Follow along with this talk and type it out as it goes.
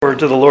forward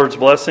to the Lord's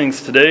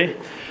blessings today.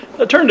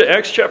 Turn to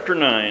Acts chapter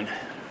 9.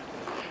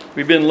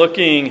 We've been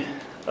looking,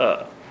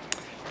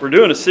 we're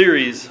doing a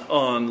series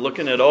on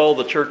looking at all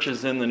the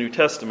churches in the New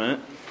Testament.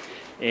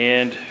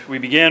 And we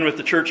began with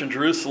the church in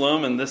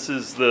Jerusalem, and this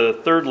is the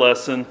third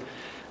lesson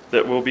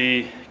that we'll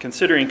be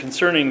considering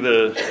concerning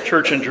the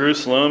church in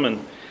Jerusalem.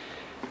 And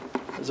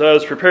as I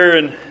was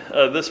preparing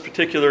this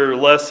particular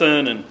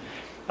lesson, and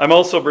I'm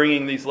also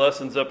bringing these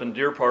lessons up in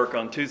Deer Park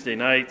on Tuesday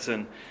nights,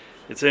 and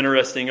it's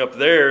interesting up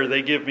there,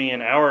 they give me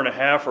an hour and a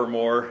half or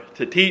more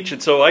to teach,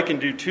 and so I can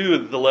do two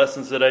of the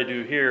lessons that I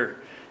do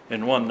here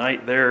in one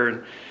night there,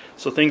 and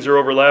so things are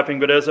overlapping.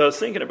 But as I was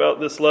thinking about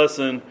this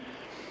lesson,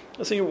 I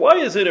was thinking, why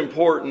is it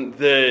important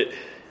that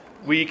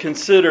we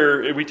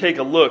take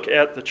a look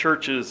at the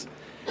churches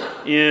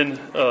in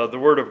the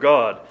Word of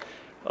God?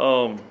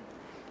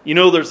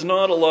 There's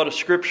not a lot of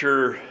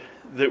scripture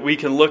that we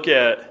can look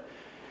at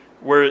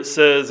where it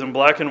says in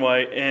black and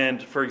white,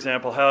 and, for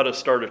example, how to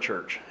start a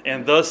church.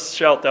 And thus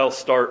shalt thou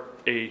start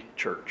a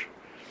church.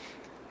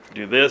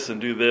 Do this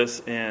and do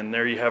this, and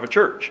there you have a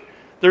church.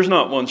 There's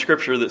not one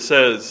scripture that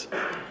says,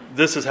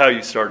 this is how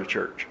you start a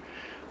church,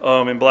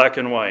 in black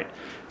and white.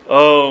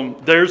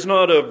 There's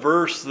not a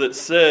verse that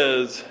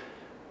says,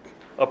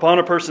 upon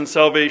a person's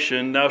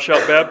salvation, thou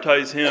shalt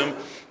baptize him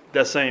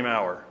that same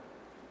hour.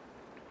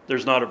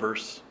 There's not a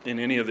verse in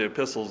any of the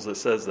epistles that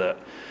says that.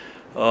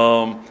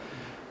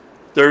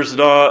 There's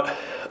not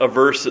a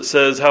verse that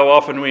says how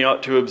often we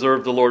ought to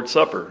observe the Lord's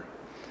Supper.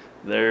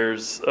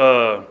 There's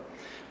not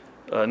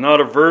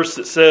a verse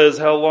that says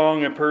how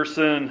long a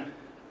person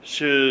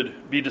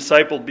should be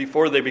discipled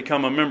before they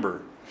become a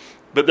member.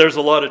 But there's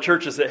a lot of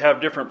churches that have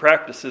different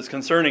practices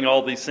concerning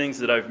all these things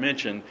that I've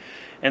mentioned.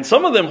 And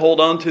some of them hold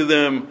on to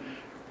them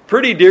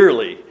pretty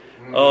dearly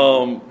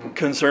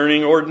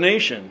concerning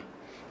ordination.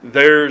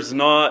 There's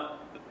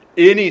not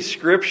any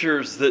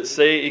scriptures that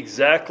say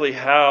exactly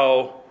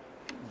how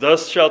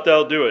thus shalt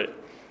thou do it,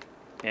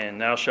 and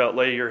thou shalt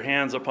lay your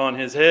hands upon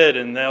his head,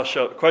 and thou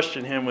shalt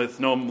question him with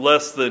no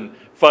less than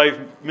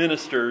 5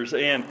 ministers,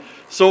 and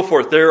so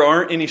forth. There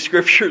aren't any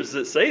scriptures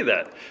that say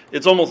that.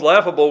 It's almost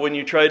laughable when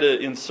you try to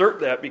insert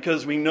that,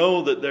 because we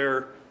know that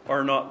there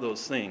are not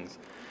those things.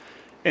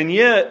 And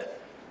yet,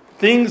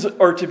 things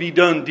are to be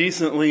done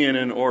decently and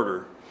in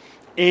order.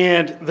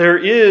 And there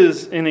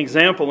is an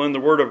example in the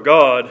Word of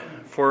God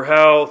for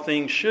how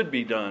things should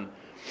be done.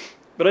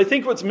 But I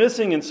think what's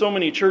missing in so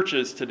many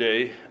churches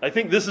today, I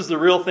think this is the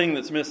real thing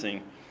that's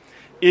missing,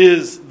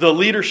 is the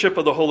leadership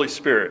of the Holy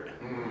Spirit.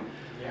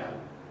 Yeah.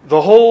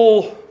 The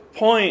whole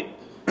point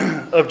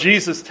of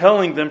Jesus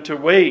telling them to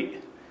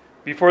wait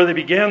before they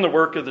began the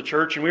work of the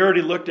church, and we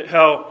already looked at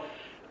how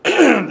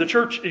the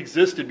church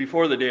existed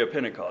before the day of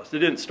Pentecost. It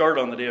didn't start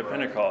on the day of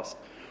Pentecost.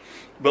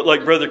 But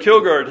like Brother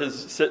Kilgard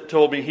has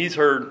told me, he's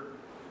heard,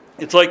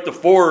 it's like the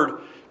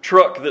Ford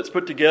truck that's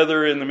put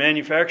together in the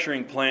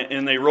manufacturing plant,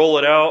 and they roll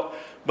it out.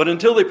 But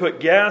until they put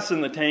gas in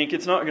the tank,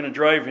 it's not going to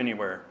drive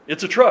anywhere.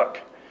 It's a truck.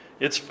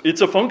 It's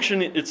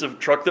a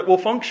truck that will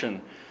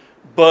function.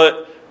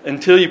 But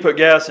until you put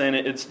gas in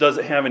it, it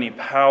doesn't have any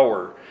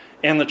power.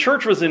 And the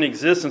church was in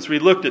existence. We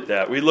looked at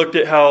that. We looked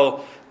at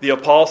how the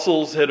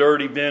apostles had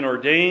already been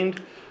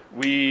ordained.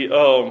 We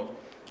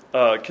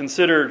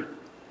considered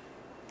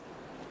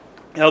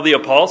how the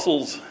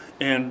apostles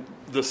and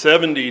the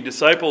 70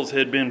 disciples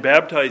had been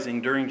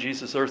baptizing during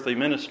Jesus' earthly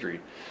ministry.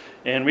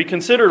 And we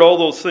considered all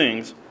those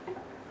things.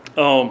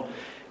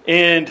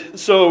 And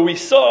so we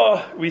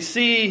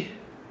see,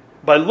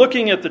 by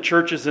looking at the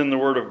churches in the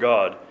Word of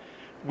God,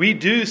 we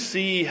do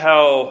see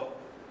how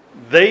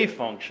they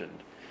functioned.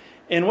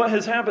 And what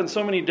has happened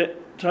so many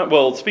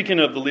times,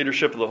 speaking of the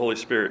leadership of the Holy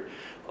Spirit,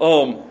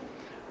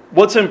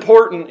 what's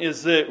important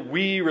is that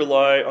we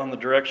rely on the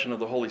direction of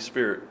the Holy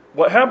Spirit.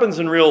 What happens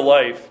in real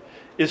life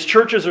is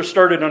churches are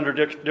started under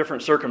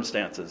different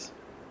circumstances.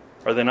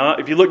 Are they not?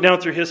 If you look down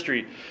through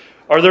history,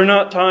 are there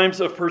not times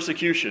of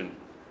persecution?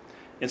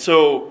 And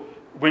so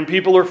when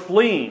people are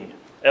fleeing,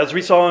 as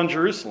we saw in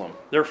Jerusalem,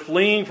 they're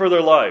fleeing for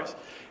their lives,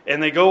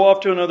 and they go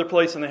off to another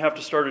place and they have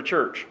to start a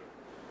church.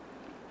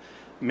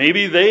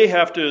 Maybe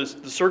the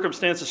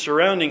circumstances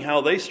surrounding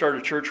how they start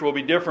a church will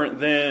be different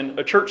than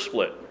a church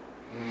split.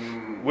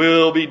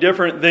 Will be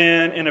different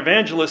than an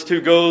evangelist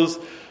who goes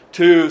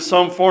to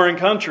some foreign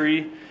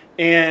country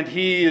and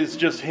he is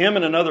just him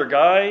and another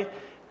guy,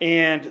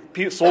 and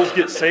souls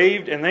get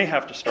saved and they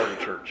have to start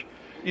a church.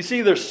 You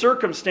see, their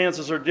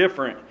circumstances are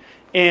different.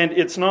 And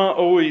it's not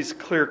always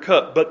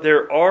clear-cut, but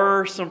there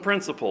are some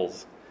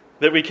principles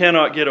that we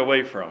cannot get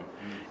away from.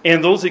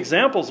 And those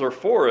examples are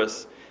for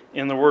us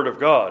in the Word of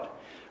God.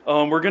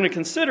 We're going to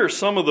consider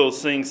some of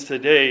those things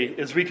today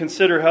as we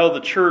consider how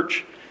the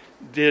church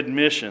did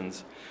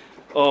missions.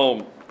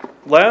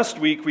 Last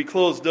week we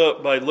closed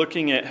up by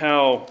looking at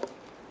how,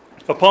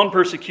 upon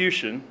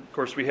persecution, of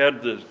course we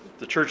had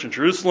the church in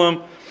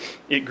Jerusalem.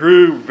 It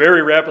grew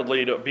very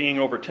rapidly to being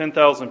over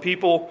 10,000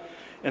 people.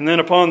 And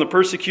then upon the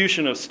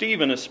persecution of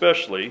Stephen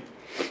especially,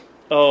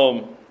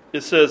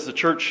 it says the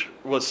church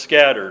was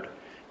scattered.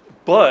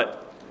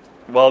 But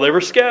while they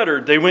were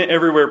scattered, they went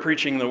everywhere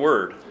preaching the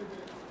word.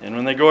 And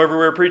when they go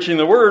everywhere preaching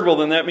the word, well,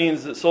 then that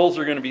means that souls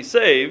are going to be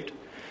saved.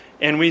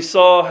 And we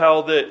saw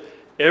how that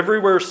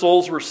everywhere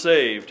souls were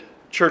saved,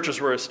 churches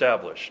were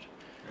established.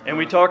 And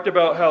we talked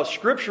about how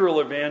scriptural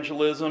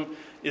evangelism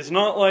is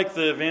not like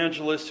the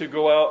evangelists who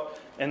go out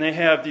and they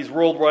have these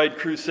worldwide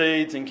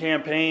crusades and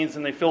campaigns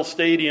and they fill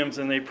stadiums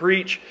and they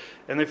preach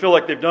and they feel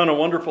like they've done a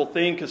wonderful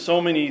thing because so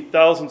many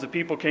thousands of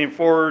people came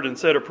forward and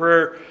said a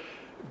prayer,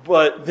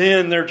 but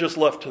then they're just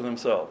left to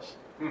themselves.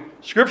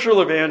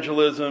 Scriptural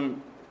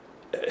evangelism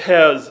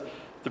has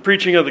the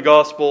preaching of the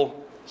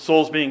gospel,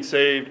 souls being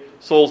saved,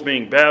 souls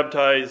being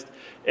baptized,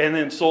 and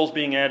then souls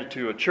being added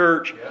to a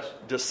church,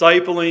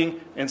 discipling,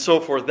 and so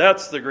forth.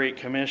 That's the Great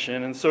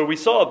Commission. And so we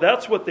saw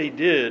that's what they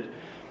did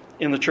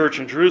in the church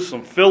in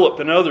Jerusalem. Philip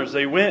and others,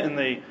 they went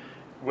and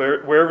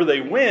wherever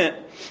they went,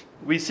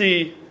 we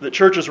see that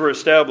churches were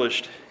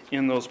established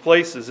in those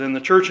places. And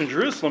the church in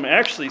Jerusalem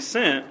actually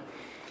sent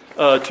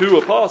 2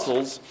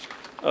 apostles,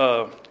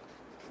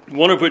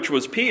 one of which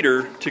was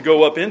Peter, to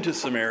go up into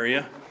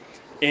Samaria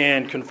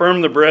and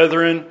confirm the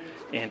brethren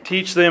and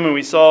teach them. And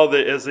we saw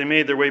that as they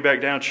made their way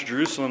back down to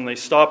Jerusalem, they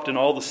stopped in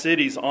all the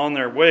cities on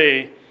their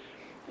way,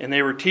 and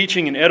they were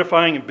teaching and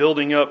edifying and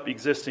building up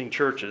existing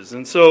churches.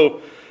 And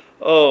so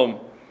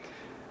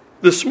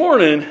this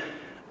morning,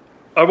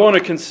 I want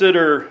to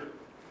consider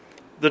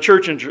the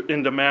church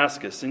in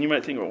Damascus. And you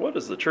might think, well, what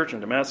does the church in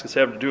Damascus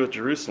have to do with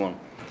Jerusalem?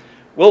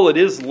 Well, it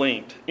is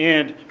linked.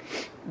 And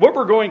what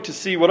we're going to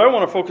see, what I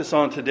want to focus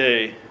on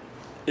today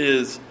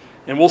is,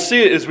 and we'll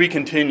see it as we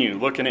continue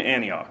looking at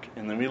Antioch,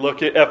 and then we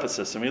look at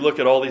Ephesus, and we look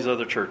at all these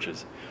other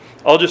churches.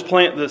 I'll just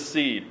plant this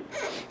seed.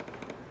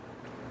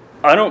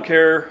 I don't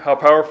care how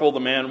powerful the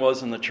man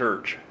was in the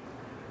church.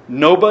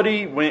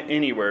 Nobody went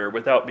anywhere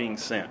without being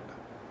sent.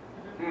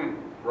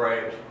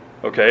 Right.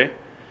 Okay?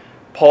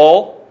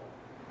 Paul,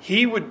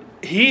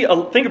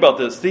 think about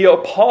this. The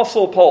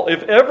Apostle Paul,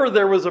 if ever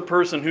there was a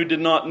person who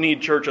did not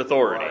need church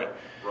authority,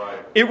 right.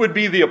 It would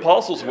be the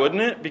apostles,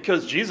 wouldn't it?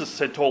 Because Jesus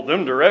had told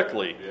them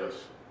directly, Yes.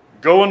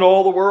 go into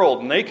all the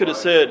world. And they could have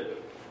said,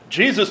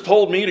 Jesus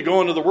told me to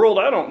go into the world.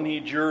 I don't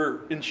need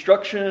your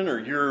instruction or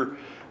your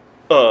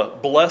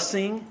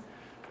blessing.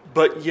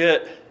 But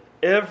yet,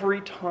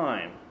 every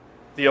time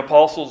the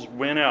apostles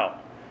went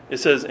out, it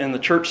says, and the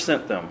church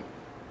sent them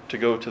to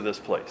go to this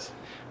place.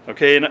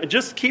 Okay, and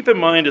just keep in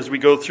mind as we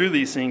go through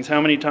these things,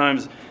 how many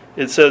times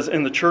it says,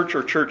 in the church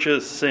or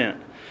churches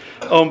sent.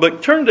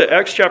 But turn to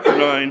Acts chapter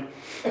 9,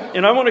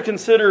 and I want to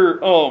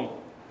consider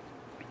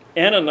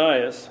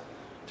Ananias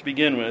to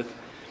begin with.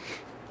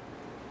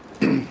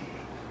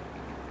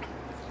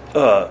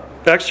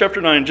 Acts chapter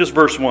 9, just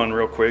verse 1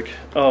 real quick.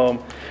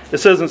 It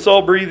says, and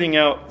Saul, breathing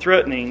out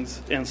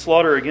threatenings and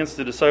slaughter against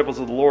the disciples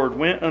of the Lord,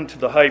 went unto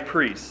the high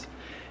priest,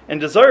 and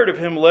desired of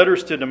him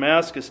letters to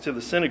Damascus to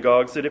the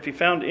synagogues, that if he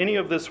found any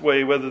of this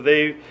way, whether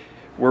they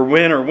were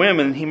men or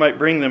women, he might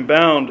bring them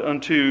bound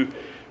unto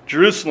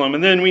Jerusalem.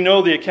 And then we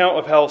know the account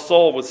of how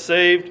Saul was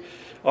saved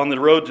on the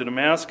road to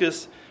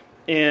Damascus.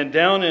 And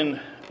down in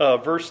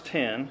verse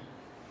 10,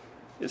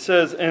 it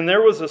says, and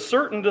there was a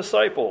certain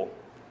disciple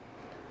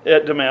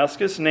at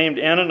Damascus named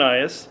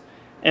Ananias,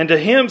 and to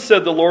him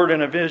said the Lord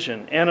in a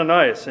vision,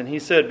 Ananias. And he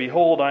said,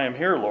 behold, I am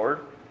here,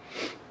 Lord.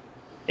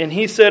 And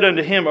he said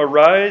unto him,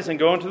 arise and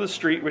go into the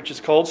street which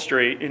is called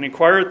Straight, and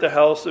inquire at the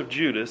house of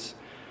Judas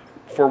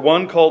for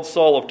one called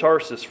Saul of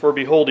Tarsus, for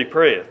behold, he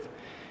prayeth,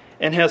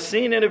 and has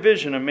seen in a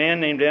vision a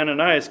man named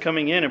Ananias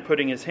coming in and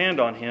putting his hand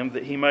on him,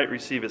 that he might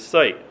receive his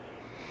sight.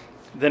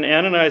 Then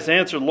Ananias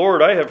answered,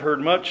 Lord, I have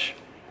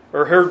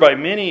heard by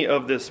many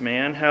of this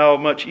man, how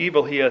much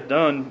evil he hath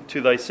done to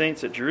thy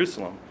saints at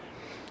Jerusalem.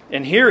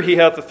 And here he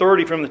hath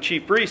authority from the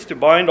chief priest to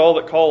bind all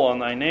that call on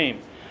thy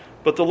name.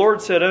 But the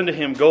Lord said unto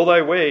him, go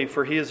thy way,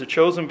 for he is a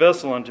chosen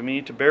vessel unto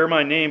me, to bear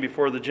my name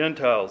before the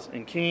Gentiles,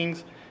 and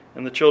kings,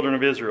 and the children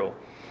of Israel.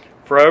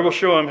 For I will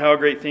show him how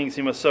great things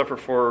he must suffer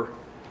for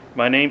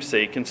my name's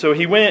sake. And so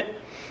he went,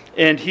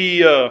 and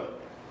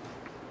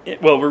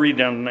we'll read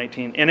down to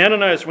 19. And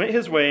Ananias went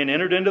his way, and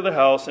entered into the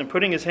house, and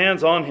putting his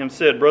hands on him,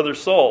 said, Brother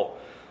Saul,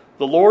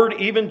 the Lord,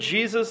 even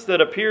Jesus that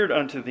appeared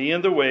unto thee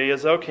in the way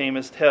as thou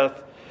camest,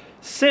 hath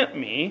sent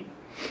me.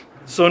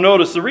 So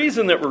notice, the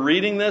reason that we're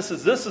reading this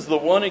is the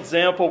one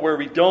example where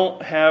we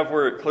don't have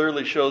where it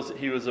clearly shows that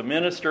he was a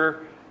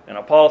minister, an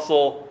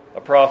apostle,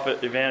 a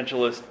prophet,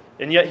 evangelist,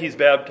 and yet he's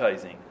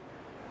baptizing.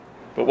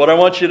 But what I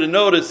want you to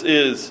notice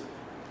is,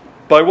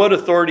 by what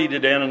authority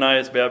did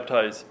Ananias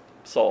baptize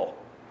Saul?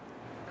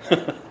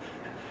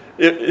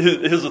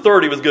 His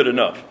authority was good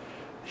enough.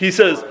 He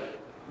says,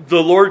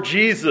 the Lord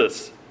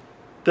Jesus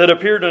that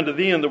appeared unto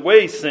thee in the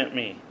way sent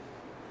me,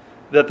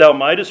 that thou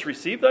mightest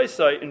receive thy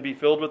sight and be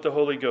filled with the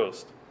Holy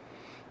Ghost.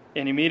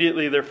 And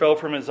immediately there fell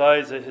from his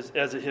eyes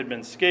as it had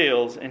been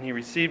scales, and he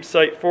received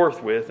sight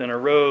forthwith, and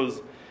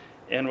arose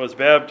and was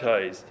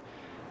baptized.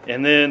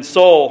 And then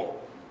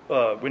Saul,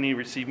 when he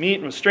received meat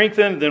and was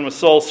strengthened, then was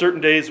Saul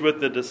certain days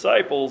with the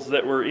disciples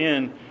that were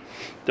in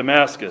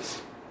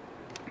Damascus.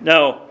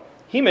 Now,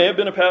 he may have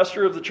been a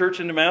pastor of the church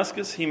in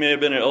Damascus. He may have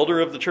been an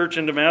elder of the church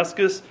in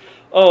Damascus.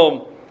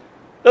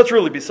 That's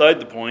really beside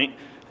the point.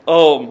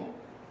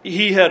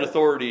 he had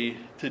authority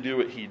to do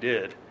what he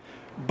did.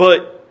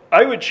 But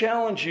I would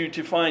challenge you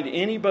to find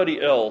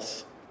anybody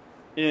else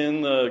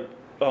in the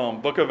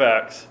book of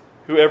Acts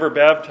who ever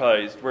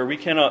baptized where we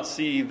cannot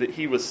see that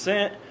he was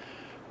sent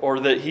or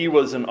that he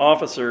was an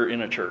officer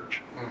in a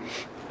church.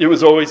 It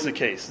was always the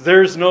case.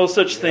 There's no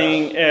such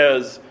thing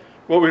as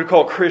what we would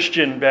call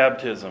Christian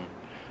baptism.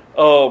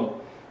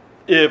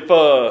 If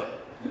Brother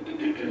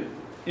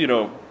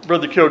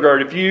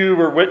Kilgard, if you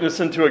were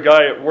witnessing to a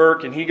guy at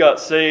work and he got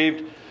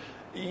saved,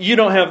 you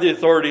don't have the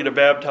authority to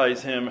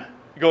baptize him.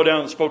 Go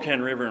down the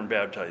Spokane River and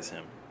baptize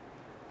him.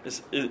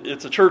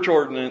 It's a church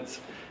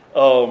ordinance.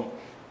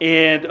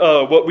 And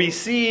what we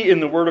see in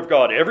the Word of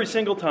God every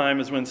single time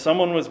is when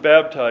someone was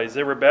baptized,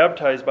 they were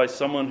baptized by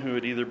someone who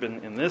had either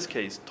been, in this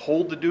case,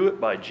 told to do it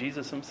by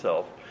Jesus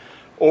himself,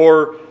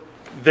 or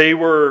they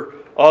were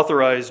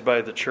authorized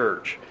by the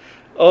church.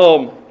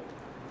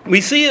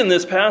 We see in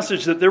this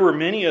passage that there were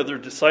many other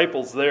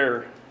disciples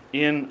there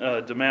in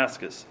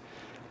Damascus.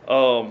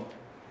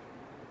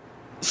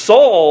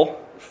 Saul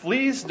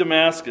flees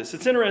Damascus.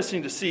 It's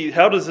interesting to see,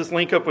 how does this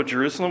link up with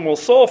Jerusalem? Well,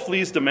 Saul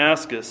flees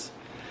Damascus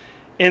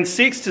and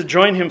seeks to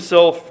join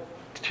himself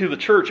to the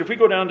church. If we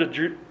go down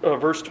to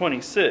verse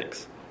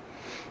 26,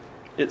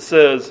 it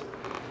says,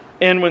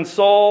 and when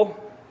Saul,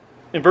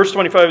 in verse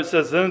 25 it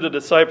says, then the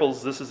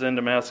disciples, this is in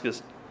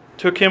Damascus,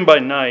 took him by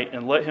night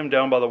and let him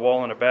down by the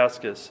wall in a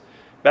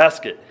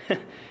basket.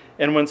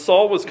 And when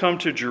Saul was come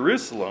to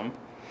Jerusalem,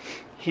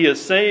 he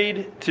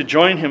essayed to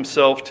join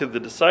himself to the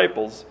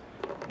disciples,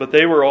 but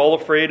they were all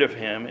afraid of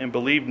him and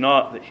believed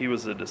not that he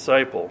was a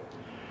disciple.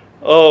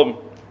 I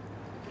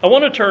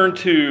want to turn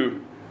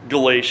to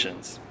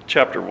Galatians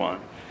chapter 1,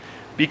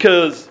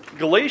 because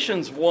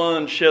Galatians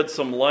 1 sheds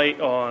some light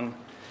on,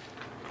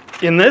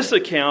 in this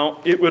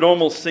account, it would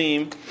almost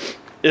seem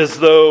as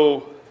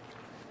though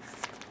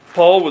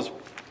Paul was,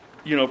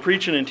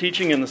 preaching and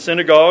teaching in the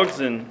synagogues,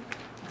 and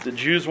the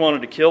Jews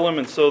wanted to kill him,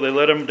 and so they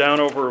let him down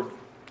over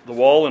the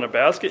wall in a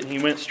basket, and he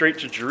went straight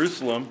to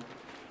Jerusalem.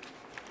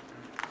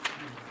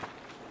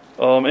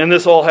 And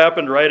this all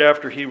happened right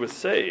after he was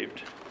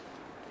saved.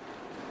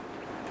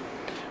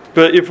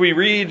 But if we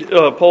read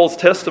Paul's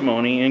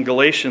testimony in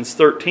Galatians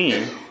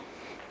 13,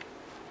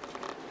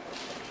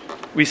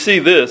 we see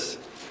this.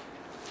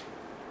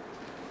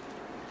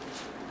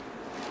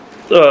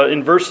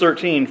 In verse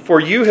 13, for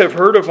you have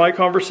heard of my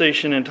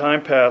conversation in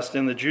time past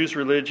in the Jews'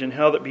 religion,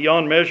 how that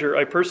beyond measure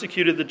I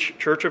persecuted the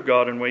church of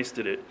God and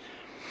wasted it,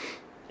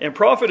 and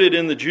profited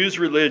in the Jews'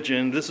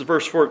 religion, this is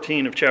verse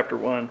 14 of chapter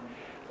 1,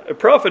 I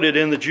profited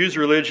in the Jews'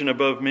 religion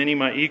above many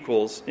my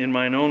equals in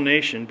mine own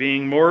nation,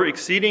 being more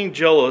exceeding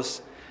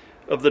jealous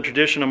of the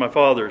tradition of my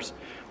fathers.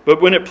 But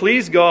when it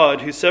pleased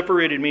God, who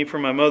separated me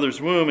from my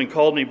mother's womb and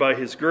called me by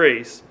his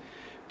grace,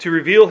 to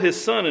reveal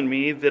his Son in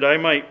me, that I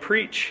might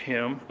preach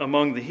him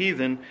among the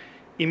heathen,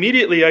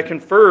 immediately I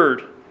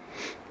conferred,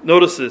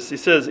 notice this, he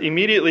says,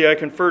 immediately I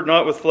conferred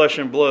not with flesh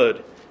and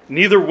blood,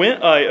 neither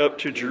went I up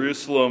to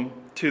Jerusalem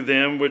to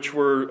them which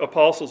were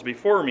apostles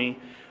before me,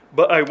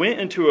 but I went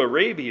into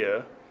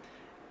Arabia,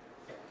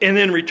 and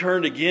then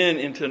returned again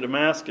into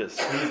Damascus.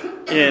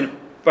 And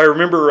if I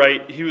remember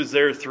right, he was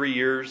there 3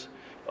 years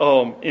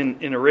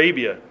in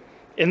Arabia.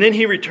 And then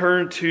he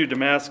returned to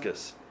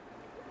Damascus.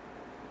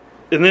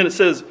 And then it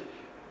says,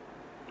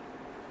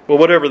 well,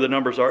 whatever the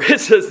numbers are,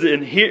 it says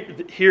then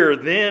here,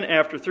 then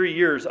after 3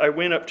 years, I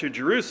went up to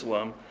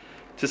Jerusalem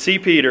to see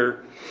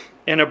Peter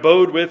and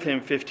abode with him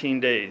 15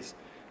 days.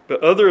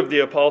 But other of the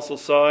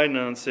apostles saw I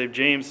none, save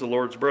James, the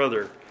Lord's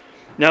brother.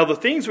 Now the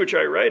things which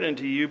I write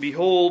unto you,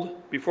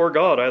 behold, before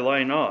God I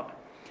lie not.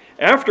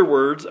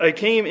 Afterwards I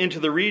came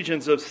into the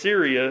regions of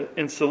Syria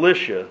and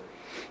Cilicia,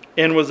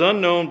 and was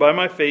unknown by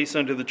my face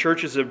unto the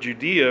churches of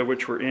Judea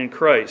which were in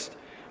Christ.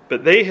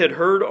 But they had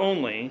heard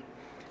only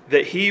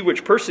that he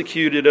which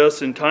persecuted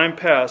us in time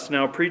past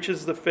now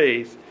preaches the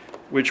faith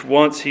which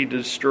once he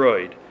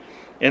destroyed.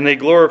 And they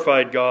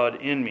glorified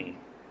God in me.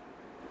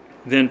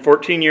 Then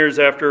 14 years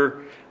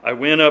after, I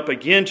went up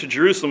again to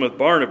Jerusalem with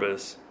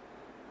Barnabas,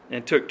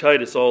 and took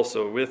Titus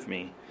also with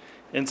me.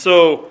 And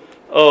so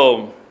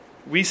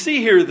we see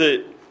here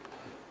that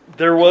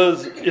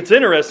it's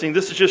interesting,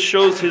 this just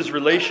shows his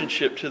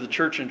relationship to the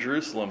church in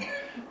Jerusalem.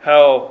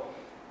 How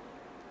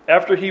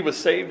after he was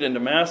saved in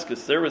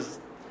Damascus,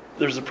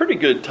 there's a pretty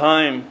good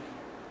time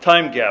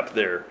gap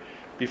there.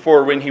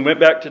 Before when he went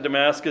back to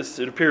Damascus,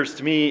 it appears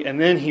to me,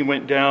 and then he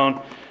went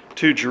down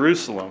to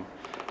Jerusalem.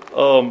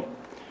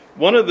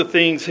 One of the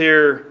things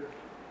here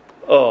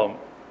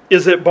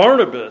is that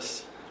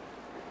Barnabas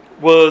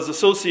was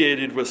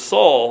associated with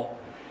Saul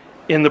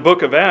in the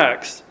book of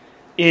Acts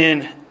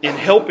in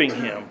helping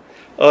him.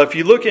 If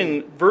you look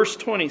in verse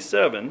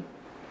 27,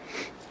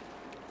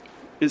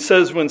 it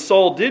says when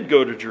Saul did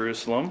go to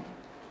Jerusalem,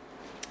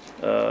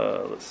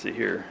 let's see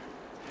here.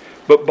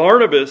 But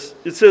Barnabas,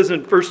 it says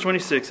in verse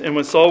 26, and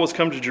when Saul was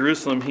come to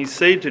Jerusalem, he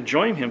essayed to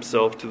join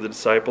himself to the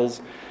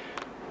disciples,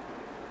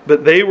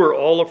 but they were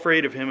all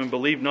afraid of him and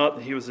believed not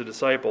that he was a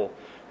disciple.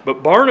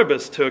 But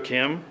Barnabas took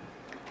him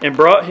and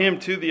brought him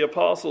to the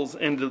apostles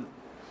and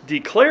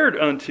declared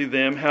unto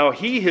them how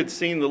he had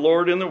seen the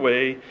Lord in the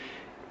way,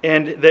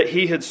 and that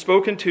he had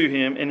spoken to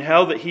him, and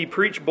how that he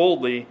preached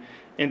boldly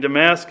in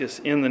Damascus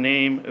in the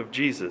name of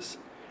Jesus.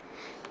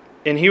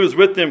 And he was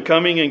with them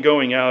coming and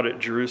going out at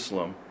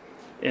Jerusalem,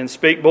 and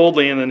spake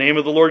boldly in the name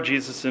of the Lord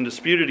Jesus, and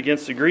disputed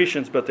against the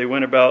Grecians, but they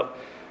went about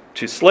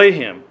to slay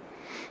him.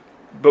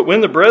 But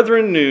when the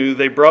brethren knew,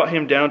 they brought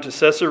him down to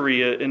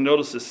Caesarea, and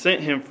notice this,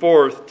 sent him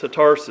forth to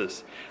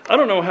Tarsus. I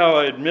don't know how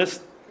I had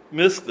missed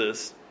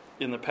this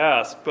in the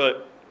past,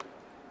 but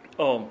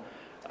I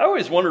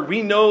always wondered,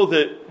 we know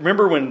that,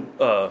 remember when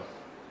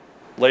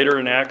later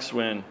in Acts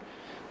when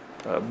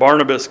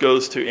Barnabas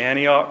goes to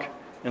Antioch,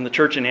 and the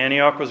church in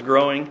Antioch was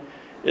growing,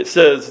 it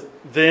says,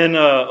 then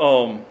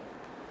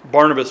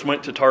Barnabas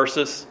went to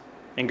Tarsus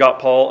and got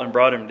Paul and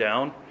brought him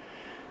down.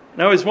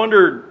 And I always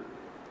wondered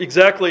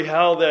exactly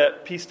how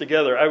that pieced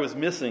together. I was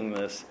missing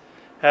this.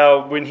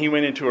 How when he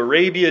went into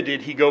Arabia,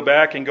 did he go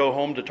back and go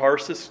home to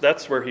Tarsus?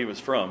 That's where he was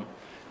from,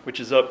 which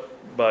is up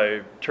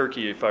by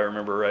Turkey, if I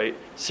remember right.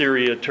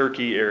 Syria,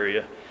 Turkey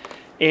area.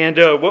 And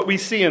what we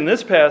see in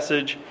this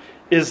passage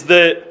is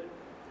that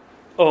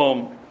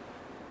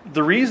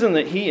the reason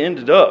that he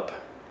ended up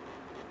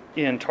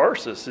in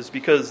Tarsus is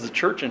because the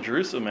church in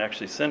Jerusalem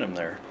actually sent him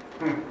there.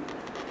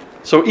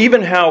 So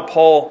even how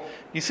Paul,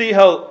 you see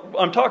how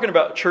I'm talking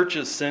about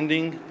churches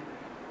sending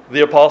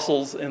the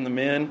apostles and the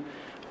men,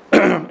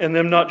 and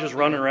them not just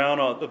running around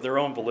of their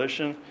own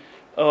volition.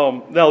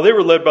 Now they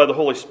were led by the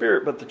Holy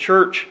Spirit, but the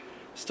church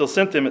still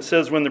sent them. It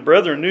says, when the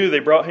brethren knew, they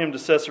brought him to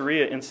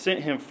Caesarea and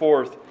sent him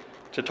forth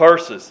to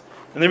Tarsus.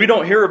 And then we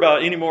don't hear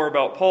any more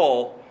about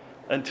Paul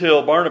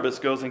until Barnabas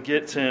goes and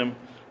gets him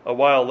a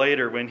while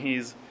later when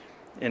he's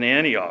in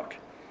Antioch.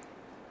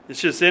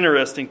 It's just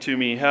interesting to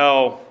me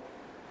how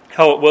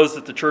it was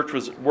that the church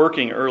was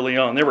working early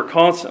on. They were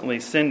constantly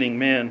sending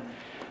men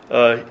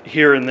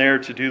here and there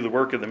to do the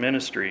work of the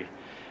ministry.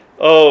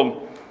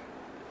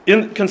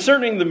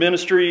 Concerning the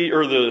ministry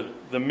or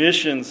the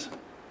missions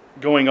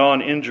going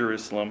on in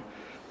Jerusalem,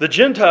 the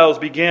Gentiles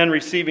began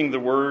receiving the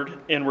word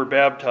and were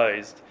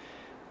baptized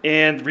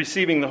and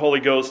receiving the Holy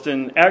Ghost.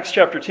 And Acts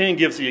chapter 10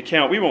 gives the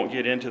account. We won't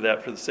get into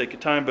that for the sake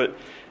of time, but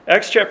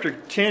Acts chapter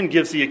 10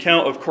 gives the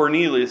account of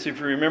Cornelius. If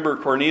you remember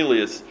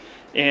Cornelius,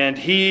 and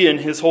he and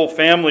his whole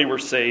family were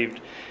saved.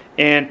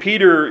 And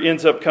Peter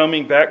ends up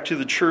coming back to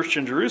the church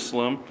in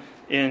Jerusalem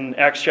in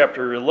Acts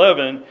chapter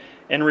 11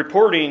 and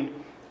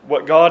reporting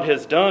what God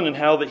has done and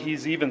how that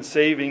he's even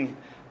saving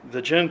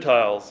the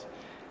Gentiles.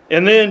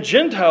 And then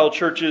Gentile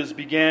churches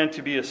began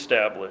to be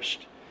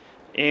established.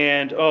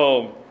 And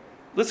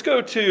let's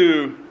go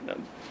to,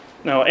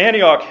 now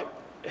Antioch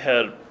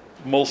had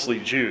mostly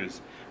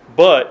Jews,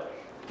 but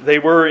they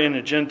were in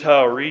a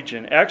Gentile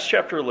region. Acts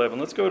chapter 11,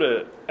 let's go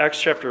to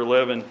Acts chapter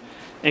 11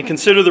 and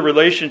consider the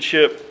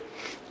relationship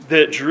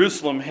that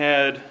Jerusalem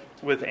had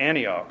with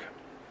Antioch.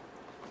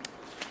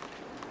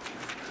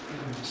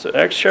 So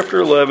Acts chapter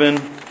 11,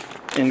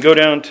 and go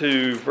down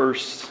to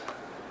verse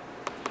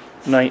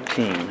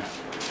 19.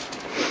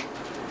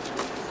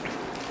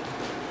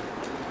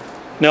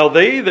 Now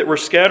they that were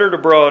scattered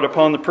abroad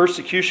upon the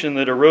persecution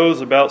that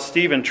arose about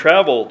Stephen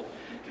traveled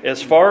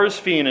as far as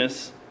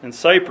Phoenix and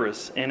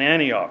Cyprus and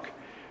Antioch,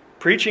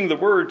 preaching the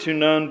word to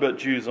none but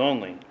Jews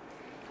only.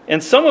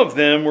 And some of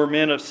them were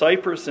men of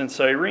Cyprus and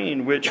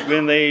Cyrene, which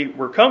when they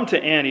were come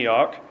to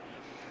Antioch,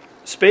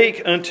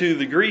 spake unto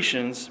the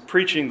Grecians,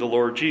 preaching the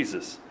Lord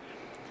Jesus.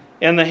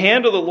 And the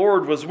hand of the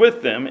Lord was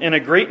with them, and a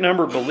great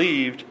number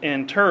believed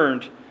and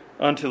turned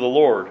unto the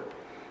Lord.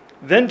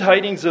 Then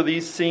tidings of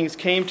these things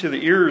came to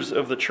the ears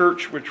of the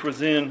church which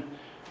was in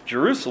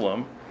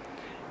Jerusalem,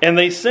 and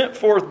they sent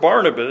forth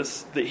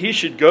Barnabas that he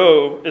should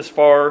go as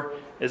far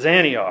as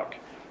Antioch.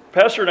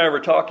 Pastor and I were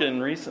talking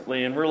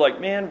recently, and we're like,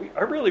 man,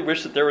 I really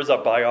wish that there was a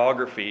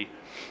biography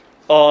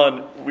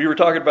we were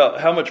talking about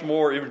how much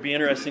more it would be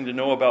interesting to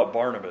know about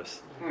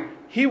Barnabas.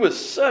 He was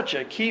such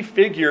a key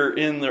figure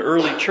in the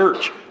early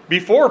church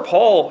before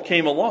Paul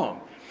came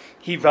along.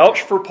 He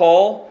vouched for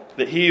Paul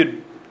that he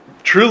had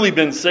truly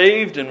been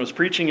saved and was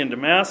preaching in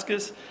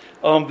Damascus.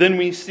 Then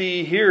we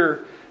see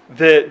here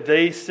that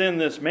they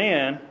send this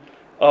man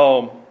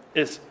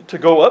is to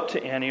go up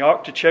to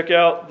Antioch to check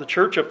out the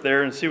church up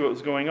there and see what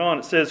was going on.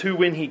 It says, who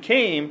when he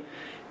came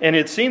and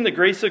had seen the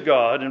grace of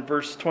God, in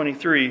verse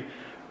 23,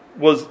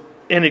 was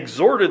and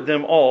exhorted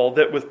them all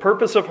that with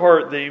purpose of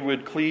heart they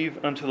would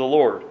cleave unto the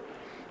Lord.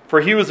 For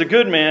he was a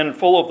good man and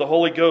full of the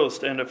Holy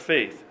Ghost and of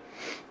faith.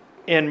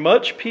 And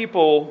much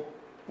people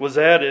was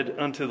added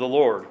unto the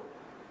Lord.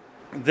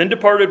 Then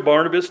departed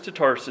Barnabas to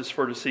Tarsus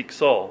for to seek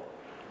Saul.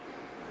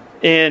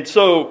 And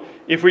so,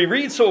 if we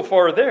read so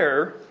far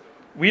there,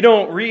 we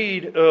don't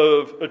read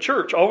of a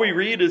church. All we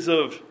read is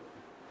of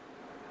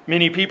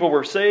many people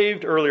were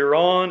saved earlier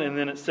on, and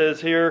then it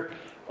says here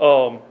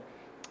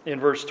in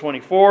verse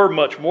 24,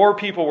 much more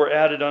people were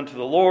added unto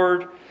the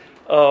Lord.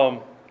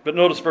 But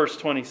notice verse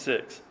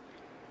 26.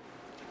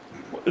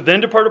 Then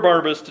departed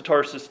Barnabas to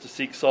Tarsus to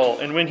seek Saul.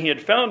 And when he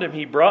had found him,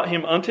 he brought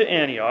him unto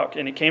Antioch.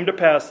 And it came to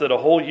pass that a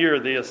whole year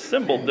they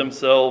assembled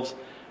themselves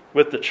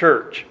with the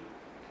church.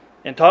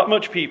 and taught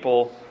much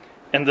people,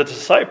 and the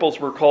disciples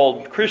were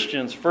called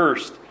Christians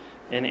first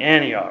in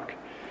Antioch.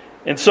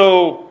 And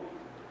so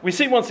we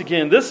see once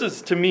again, this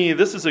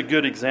is a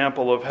good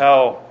example of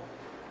how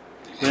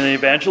when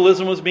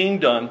evangelism was being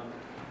done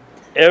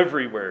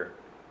everywhere,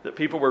 that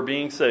people were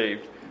being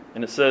saved,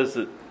 and it says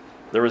that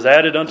there was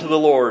added unto the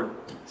Lord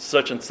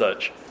such and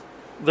such.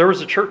 There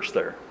was a church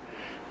there.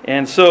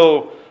 And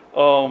so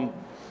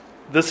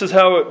this is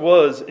how it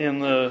was in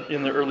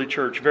the early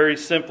church. Very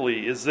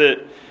simply, is that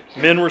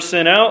men were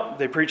sent out,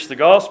 they preached the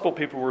gospel,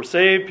 people were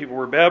saved, people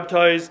were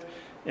baptized,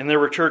 and there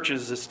were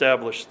churches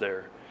established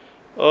there.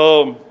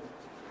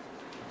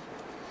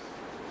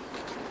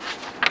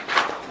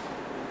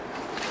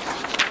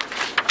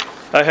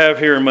 I have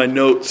here in my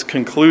notes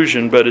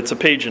conclusion, but it's a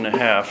page and a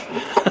half.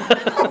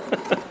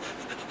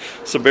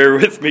 So bear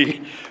with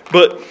me.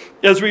 But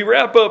as we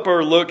wrap up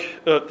our look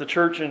at the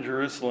church in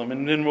Jerusalem,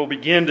 and then we'll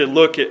begin to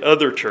look at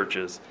other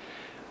churches,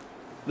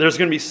 there's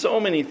going to be so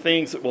many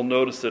things that we'll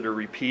notice that are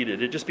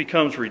repeated. It just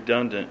becomes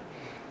redundant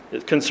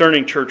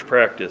concerning church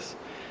practice.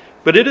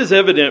 But it is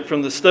evident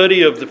from the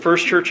study of the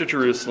first church of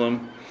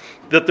Jerusalem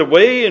that the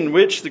way in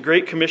which the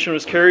Great Commission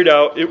was carried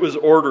out, it was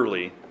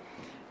orderly,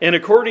 and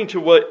according to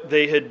what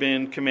they had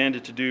been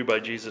commanded to do by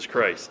Jesus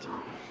Christ.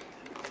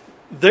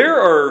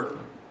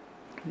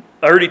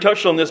 I already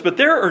touched on this, but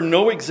there are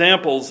no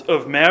examples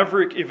of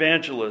maverick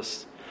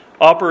evangelists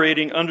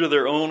operating under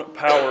their own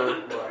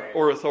power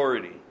or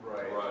authority.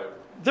 Right.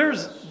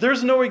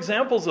 There's no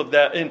examples of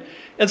that.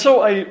 And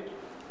so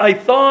I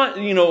thought,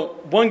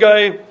 one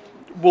guy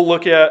we'll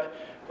look at,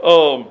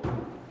 I'll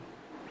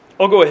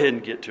go ahead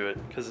and get to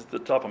it because it's at the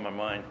top of my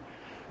mind.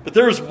 But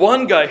there's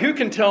one guy, who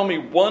can tell me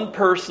one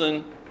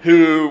person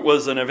who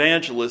was an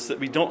evangelist that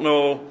we don't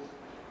know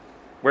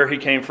where he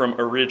came from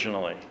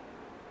originally?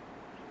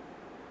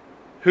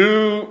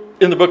 Who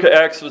in the book of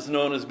Acts was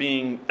known as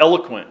being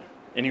eloquent,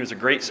 and he was a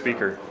great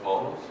speaker?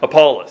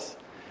 Apollos.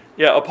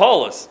 Yeah,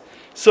 Apollos.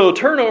 So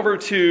turn over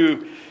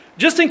to,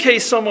 just in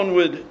case someone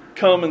would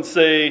come and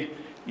say,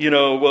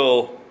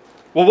 well,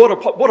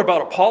 what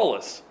about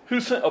Apollos? Who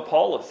sent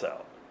Apollos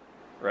out?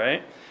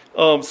 Right?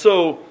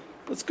 So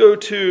let's go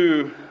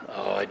to,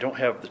 I don't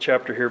have the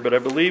chapter here, but I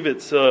believe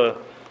it's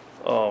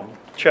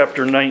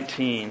chapter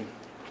 19.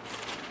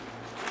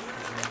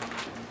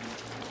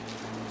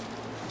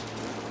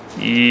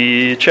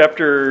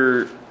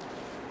 Chapter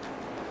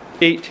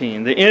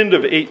 18, the end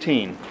of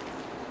 18.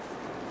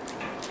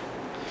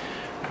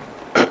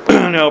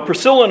 Now,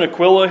 Priscilla and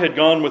Aquila had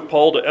gone with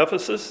Paul to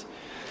Ephesus.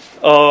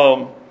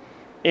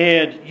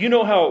 And you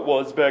know how it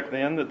was back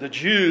then, that the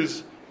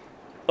Jews,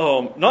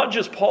 not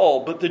just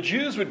Paul, but the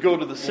Jews would go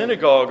to the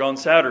synagogue on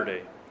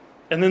Saturday.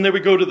 And then they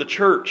would go to the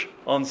church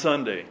on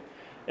Sunday.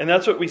 And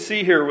that's what we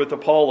see here with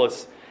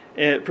Apollos,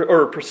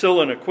 or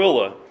Priscilla and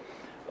Aquila.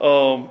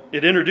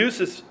 It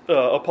introduces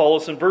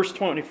Apollos in verse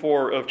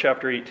 24 of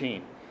chapter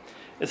 18.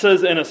 It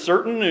says, "And a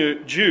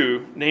certain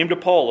Jew named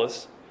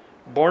Apollos,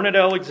 born at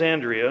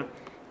Alexandria,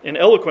 an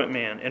eloquent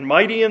man, and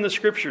mighty in the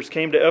Scriptures,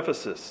 came to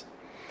Ephesus.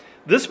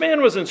 This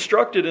man was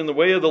instructed in the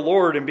way of the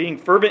Lord, and being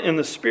fervent in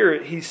the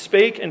Spirit, he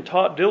spake and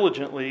taught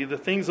diligently the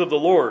things of the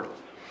Lord,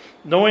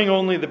 knowing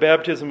only the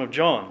baptism of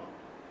John.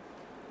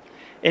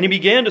 And he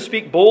began to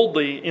speak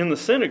boldly in the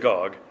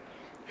synagogue,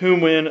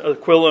 whom when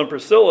Aquila and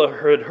Priscilla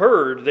had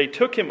heard, they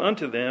took him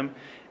unto them,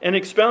 and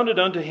expounded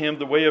unto him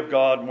the way of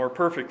God more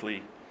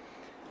perfectly.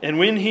 And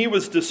when he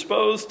was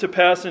disposed to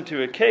pass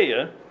into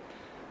Achaia,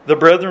 the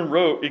brethren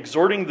wrote,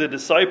 exhorting the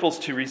disciples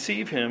to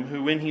receive him,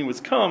 who when he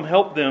was come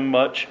helped them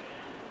much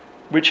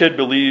which had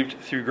believed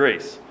through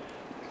grace.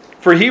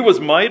 For he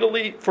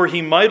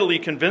mightily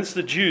convinced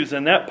the Jews,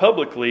 and that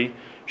publicly,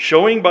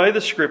 showing by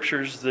the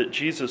Scriptures that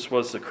Jesus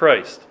was the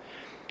Christ.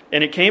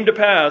 And it came to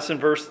pass," in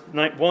verse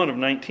 1 of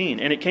 19,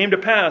 "and it came to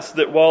pass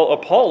that while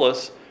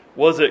Apollos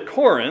was at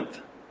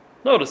Corinth,"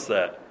 notice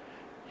that.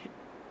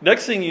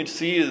 Next thing you'd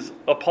see is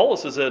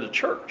Apollos is at a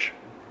church,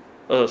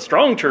 a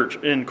strong church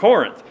in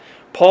Corinth.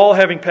 "Paul,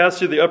 having passed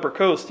through the upper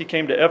coast, he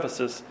came to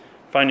Ephesus,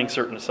 finding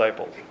certain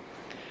disciples."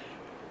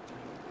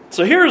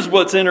 So here's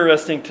what's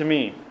interesting to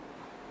me.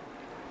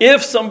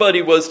 If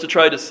somebody was to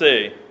try to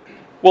say,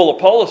 well,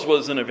 Apollos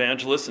was an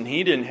evangelist and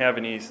he didn't have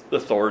any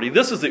authority,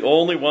 this is the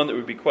only one that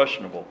would be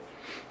questionable.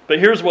 But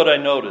here's what I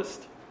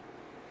noticed.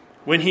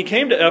 When he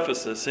came to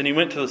Ephesus and he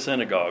went to the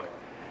synagogue,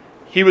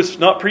 he was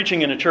not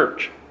preaching in a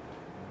church.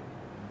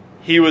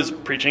 He was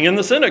preaching in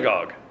the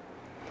synagogue.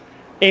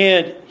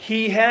 And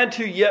he had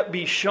to yet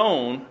be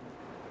shown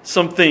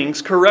some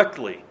things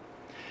correctly.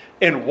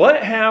 And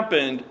what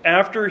happened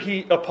after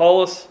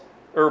Apollos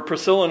or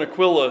Priscilla and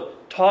Aquila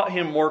taught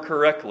him more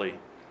correctly?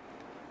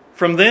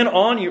 From then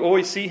on, you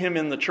always see him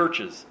in the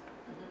churches,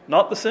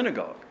 not the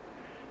synagogue.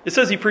 It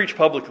says he preached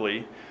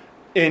publicly,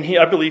 and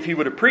I believe he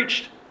would have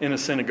preached in a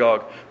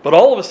synagogue. But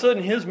all of a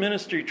sudden, his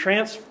ministry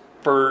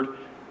transferred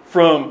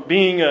from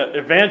being an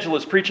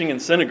evangelist preaching in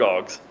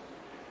synagogues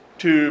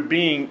to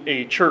being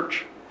a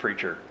church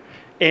preacher.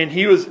 And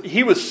he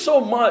was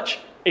so much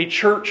a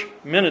church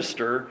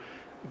minister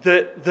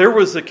that there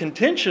was a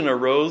contention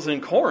arose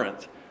in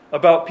Corinth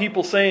about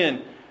people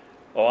saying,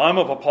 Oh, I'm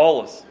of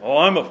Apollos. Oh,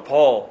 I'm of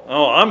Paul.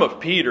 Oh, I'm of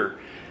Peter.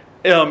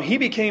 He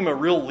became a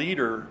real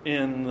leader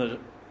in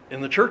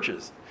the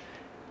churches.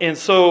 And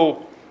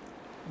so,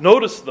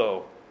 notice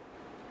though,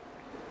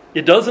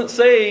 it doesn't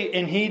say,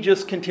 and he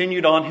just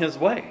continued on his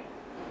way.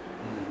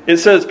 It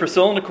says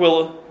Priscilla and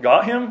Aquila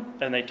got him,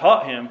 and they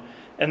taught him,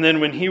 and then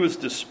when he was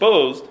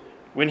disposed,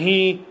 when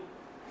he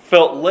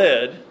felt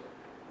led,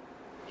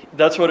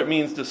 that's what it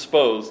means,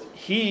 disposed.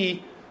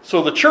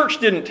 So the church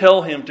didn't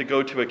tell him to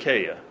go to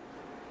Achaia.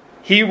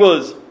 He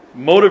was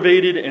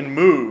motivated and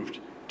moved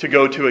to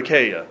go to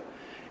Achaia.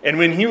 And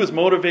when he was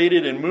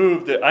motivated and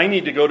moved that I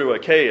need to go to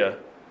Achaia,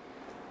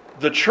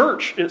 the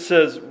church, it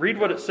says, read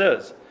what it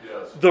says.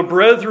 Yes. The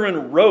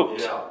brethren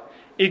wrote,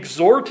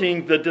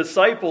 exhorting the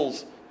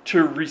disciples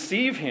to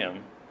receive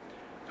him,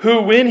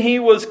 who when he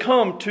was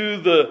come to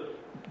the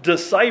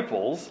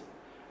disciples,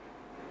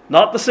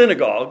 not the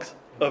synagogues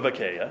of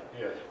Achaia,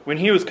 when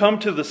he was come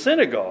to the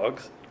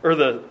synagogues, or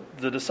the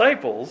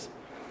disciples,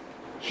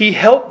 he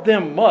helped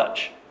them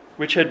much,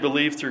 which had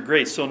believed through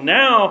grace. So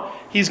now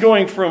he's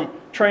going from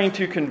trying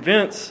to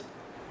convince,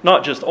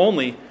 not just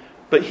only,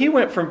 but he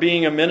went from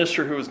being a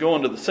minister who was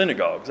going to the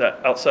synagogues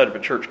outside of a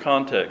church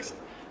context.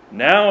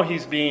 Now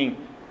he's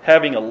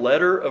having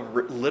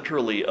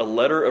literally a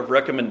letter of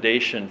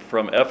recommendation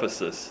from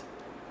Ephesus.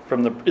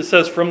 It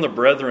says from the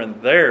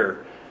brethren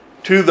there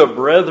to the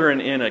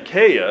brethren in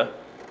Achaia,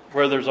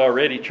 where there's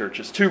already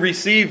churches, to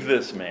receive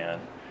this man.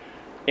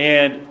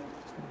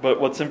 But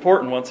what's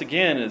important, once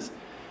again, is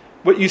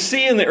what you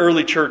see in the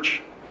early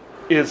church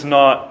is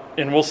not,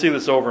 and we'll see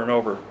this over and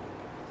over,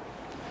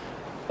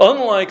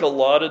 unlike a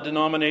lot of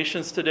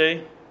denominations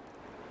today,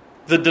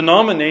 the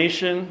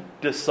denomination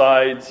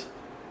decides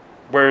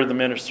where the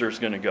minister is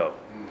going to go.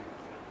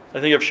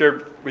 I think I've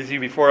shared with you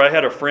before, I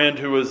had a friend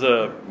who was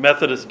a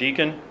Methodist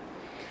deacon,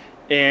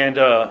 and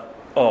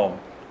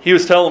he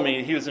was telling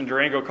me, he was in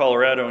Durango,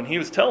 Colorado, and he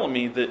was telling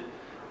me that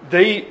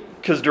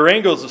because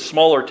Durango is a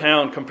smaller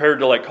town compared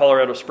to like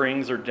Colorado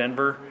Springs or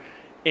Denver,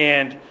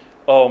 and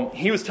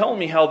he was telling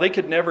me how they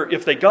could never,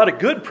 if they got a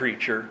good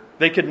preacher,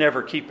 they could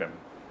never keep him.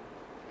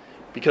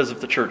 Because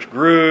if the church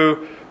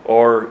grew,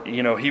 or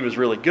he was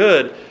really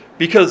good,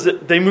 because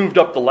they moved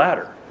up the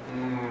ladder.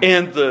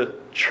 And the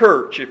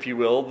church, if you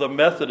will, the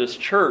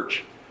Methodist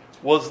church,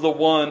 was the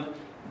one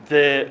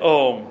that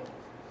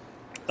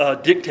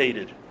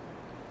dictated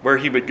where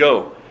he would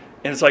go.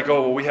 And it's like,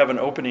 we have an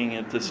opening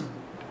at this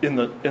in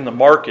the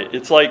market.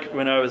 It's like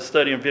when I was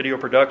studying video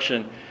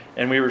production,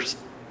 and we were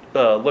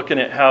looking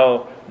at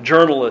how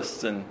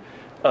journalists and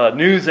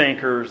news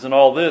anchors and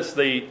all this,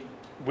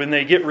 when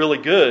they get really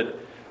good,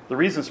 the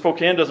reason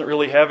Spokane doesn't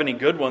really have any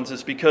good ones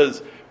is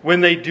because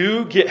when they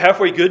do get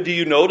halfway good, do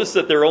you notice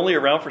that they're only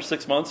around for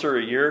 6 months or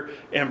a year,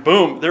 and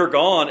boom, they're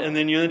gone, and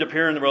then you end up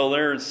hearing,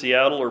 they're in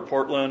Seattle or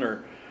Portland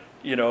or,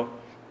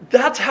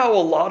 that's how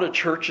a lot of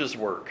churches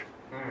work.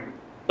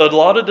 A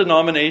lot of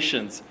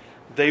denominations,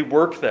 they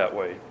work that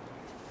way.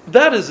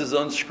 That is as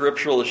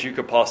unscriptural as you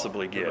could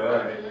possibly get.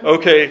 Right.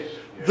 Okay,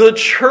 the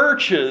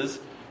churches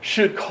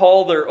should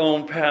call their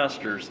own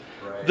pastors.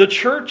 Right. The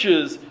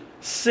churches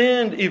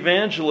send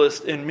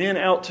evangelists and men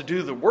out to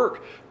do the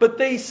work, but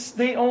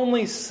they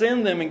only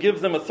send them and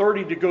give them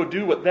authority to go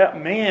do what that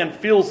man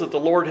feels that the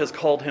Lord has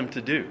called him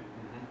to do.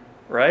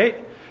 Mm-hmm.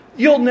 Right?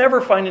 You'll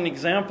never find an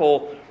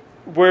example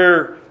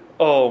where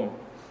a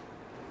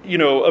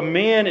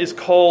man is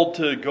called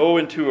to go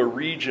into a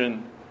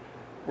region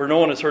where no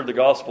one has heard the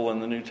gospel in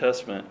the New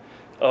Testament.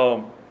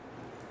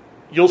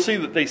 You'll see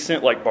that they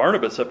sent like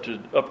Barnabas up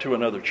to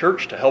another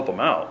church to help him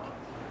out.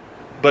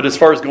 But as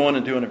far as going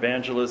and doing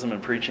evangelism and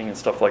preaching and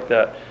stuff like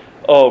that,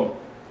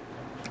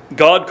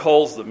 God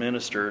calls the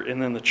minister,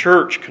 and then the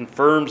church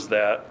confirms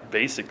that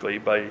basically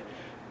by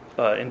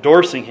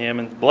endorsing him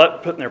and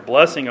putting their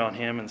blessing on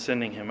him and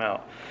sending him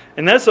out.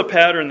 And that's a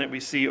pattern that we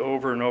see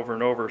over and over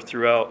and over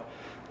throughout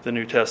the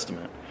New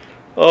Testament.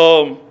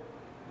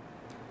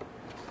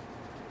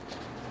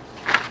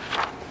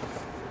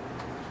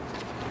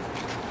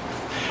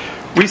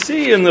 We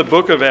see in the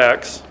book of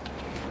Acts,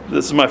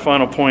 this is my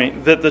final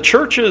point, that the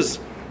churches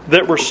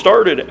that were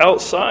started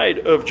outside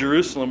of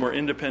Jerusalem were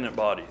independent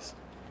bodies.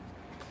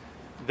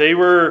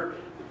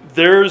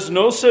 There's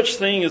no such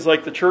thing as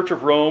like the Church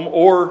of Rome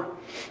or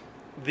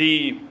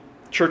the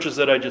churches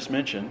that I just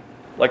mentioned,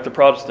 like the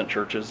Protestant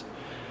churches,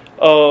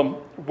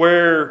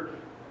 where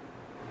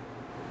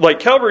like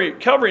Calvary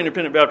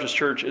Independent Baptist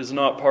Church is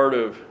not part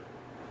of,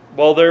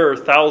 while there are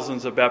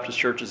thousands of Baptist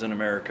churches in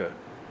America,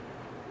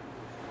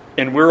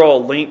 and we're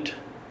all linked,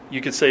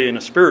 you could say in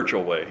a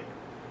spiritual way,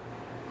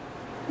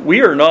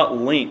 we are not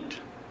linked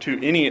to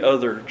any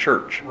other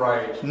church.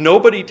 Right.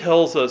 Nobody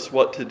tells us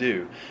what to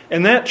do.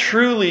 And that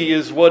truly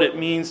is what it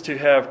means to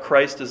have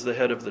Christ as the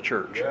head of the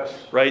church. Yes.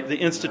 Right? The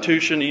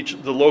institution,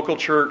 the local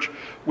church.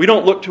 We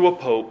don't look to a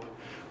pope.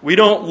 We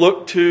don't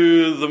look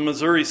to the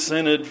Missouri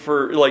Synod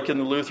for, like in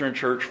the Lutheran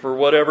Church, for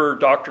whatever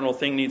doctrinal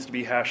thing needs to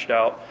be hashed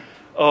out.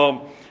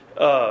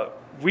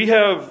 We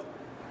have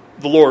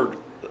the Lord.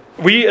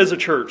 We as a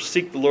church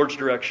seek the Lord's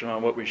direction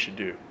on what we should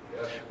do.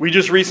 We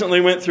just recently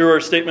went through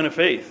our statement of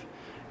faith.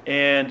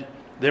 And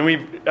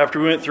then after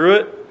we went through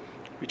it,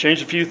 we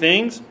changed a few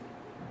things,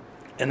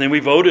 and then we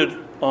voted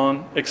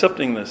on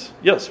accepting this.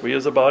 Yes, we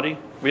as a body,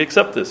 we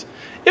accept this.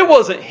 It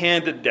wasn't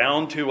handed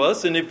down to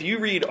us, and if you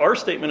read our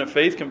statement of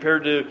faith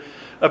compared to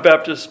a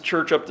Baptist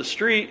church up the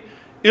street,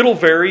 it'll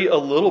vary a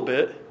little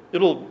bit.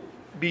 It'll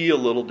be a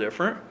little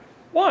different.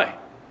 Why?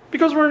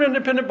 Because we're an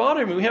independent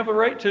body, and we have a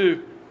right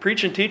to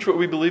preach and teach what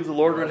we believe the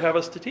Lord would have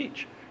us to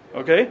teach.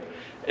 Okay?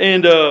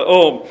 And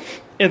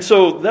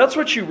so that's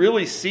what you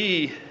really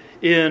see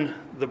in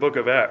the book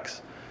of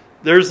Acts.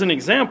 There's an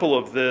example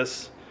of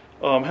this,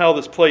 how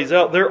this plays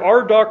out. There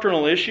are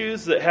doctrinal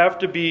issues that have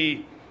to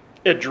be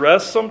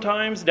addressed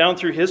sometimes. Down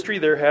through history,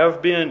 there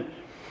have been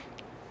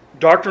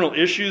doctrinal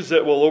issues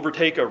that will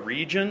overtake a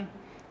region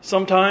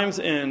sometimes,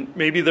 and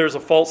maybe there's a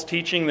false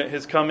teaching that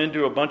has come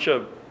into a bunch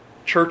of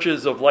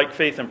churches of like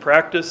faith and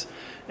practice,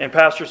 and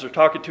pastors are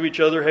talking to each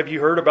other. Have you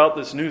heard about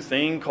this new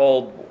thing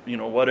called,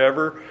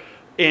 whatever?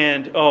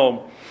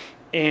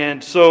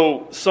 And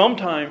so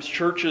sometimes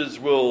churches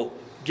will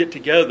get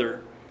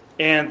together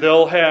and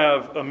they'll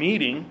have a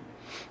meeting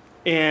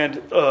and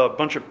a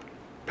bunch of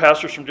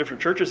pastors from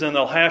different churches, and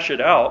they'll hash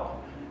it out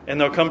and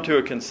they'll come to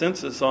a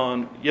consensus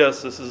on,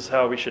 yes, this is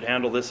how we should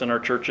handle this in our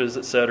churches,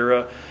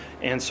 etc.,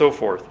 and so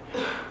forth.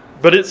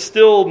 But it's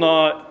still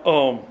not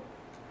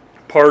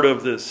part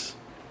of this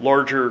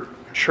larger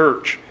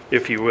church,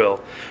 if you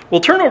will.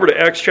 We'll turn over to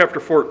Acts chapter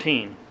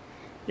 14.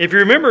 If you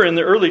remember, in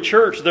the early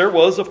church, there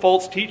was a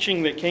false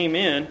teaching that came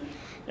in,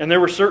 and there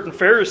were certain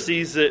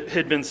Pharisees that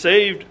had been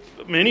saved.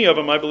 Many of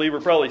them, I believe,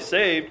 were probably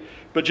saved,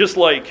 but just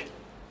like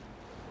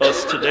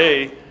us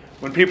today,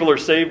 when people are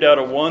saved out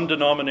of one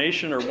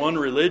denomination or one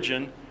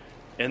religion,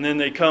 and then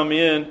they come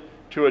in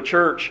to a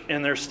church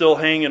and they're still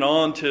hanging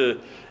on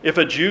to, if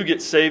a Jew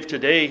gets saved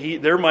today,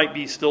 there might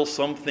be still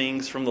some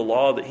things from the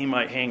law that he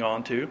might hang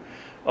on to.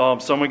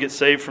 Someone gets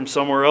saved from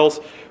somewhere else.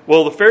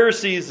 Well, the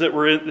Pharisees that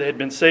had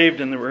been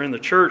saved and that were in the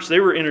church, they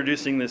were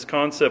introducing this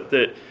concept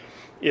that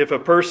if a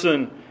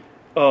person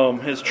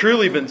has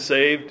truly been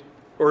saved,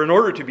 or in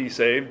order to be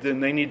saved,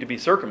 then they need to be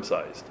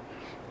circumcised.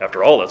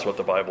 After all, that's what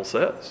the Bible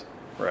says,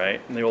 right,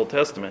 in the Old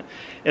Testament.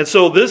 And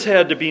so this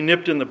had to be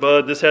nipped in the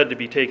bud. This had to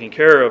be taken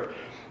care of.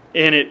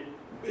 And it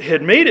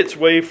had made its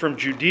way from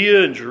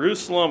Judea and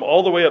Jerusalem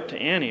all the way up to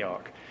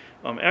Antioch.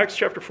 Acts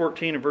chapter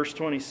 14 and verse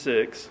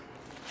 26.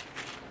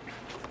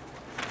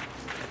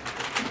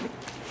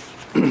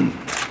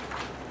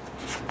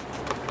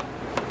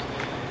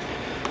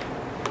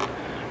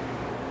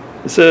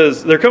 It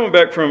says, they're coming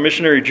back from a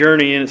missionary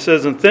journey, and it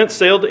says, and thence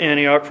sailed to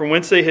Antioch, from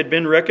whence they had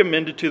been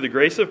recommended to the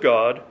grace of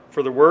God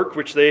for the work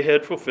which they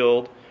had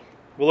fulfilled.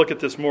 We'll look at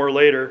this more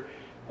later.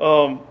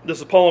 This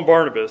is Paul and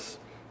Barnabas.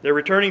 They're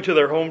returning to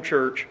their home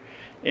church,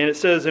 and it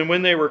says, and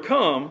when they were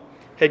come,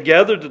 had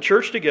gathered the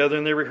church together,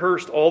 and they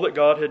rehearsed all that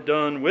God had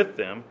done with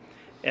them,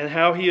 and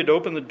how he had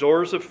opened the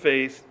doors of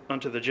faith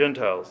unto the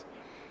Gentiles.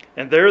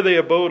 And there they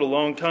abode a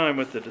long time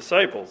with the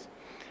disciples.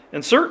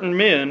 And certain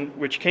men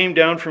which came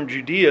down from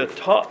Judea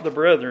taught the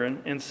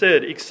brethren, and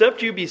said,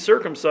 except you be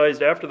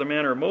circumcised after the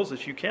manner of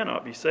Moses, you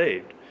cannot be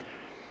saved.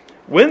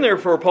 When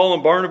therefore Paul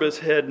and Barnabas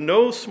had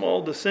no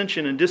small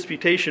dissension and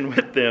disputation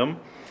with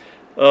them,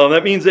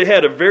 that means they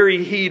had a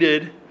very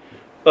heated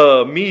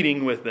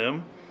meeting with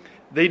them,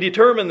 they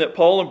determined that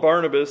Paul and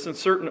Barnabas and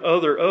certain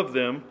other of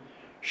them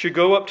should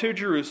go up to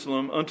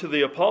Jerusalem unto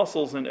the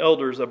apostles and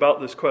elders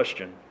about this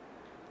question.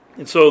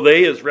 And so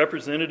they, as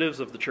representatives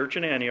of the church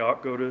in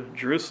Antioch, go to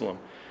Jerusalem.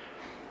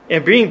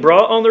 And being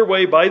brought on their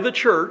way by the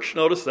church,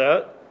 notice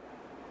that,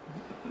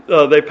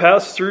 they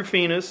passed through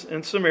Phoenix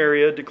and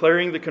Samaria,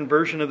 declaring the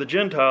conversion of the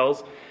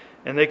Gentiles,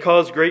 and they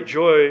caused great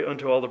joy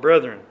unto all the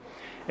brethren.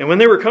 And when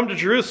they were come to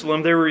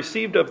Jerusalem, they were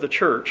received of the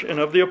church and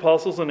of the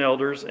apostles and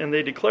elders, and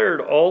they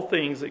declared all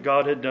things that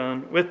God had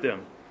done with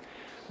them.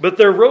 But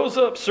there rose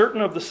up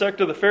certain of the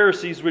sect of the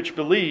Pharisees which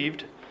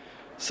believed,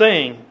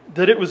 saying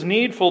that it was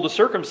needful to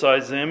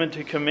circumcise them and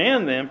to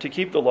command them to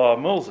keep the law of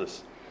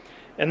Moses.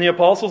 And the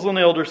apostles and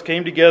elders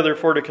came together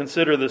for to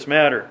consider this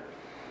matter,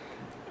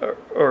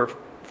 or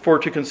for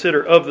to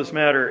consider of this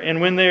matter.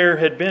 And when there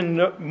had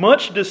been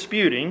much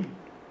disputing,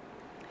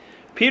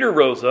 Peter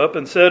rose up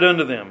and said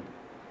unto them,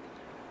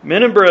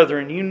 Men and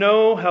brethren, you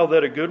know how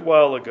that a good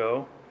while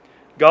ago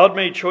God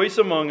made choice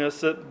among us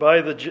that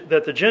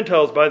the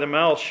Gentiles by the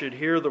mouth should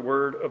hear the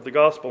word of the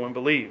gospel and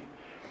believe.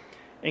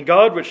 And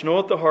God, which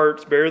knoweth the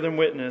hearts, bare them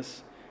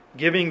witness,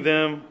 giving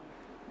them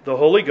the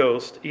Holy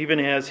Ghost, even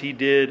as he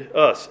did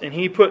us. And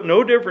he put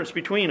no difference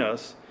between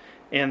us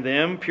and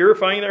them,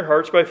 purifying their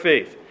hearts by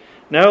faith.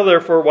 Now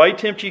therefore, why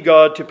tempt ye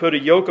God to put a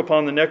yoke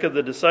upon the neck of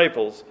the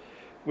disciples,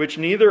 which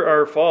neither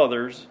our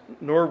fathers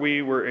nor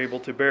we were able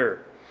to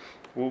bear?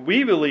 Well,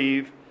 we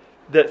believe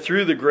that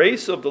through the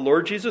grace of the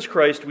Lord Jesus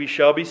Christ we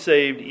shall be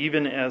saved,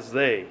 even as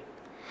they.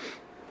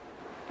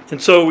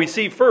 And so we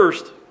see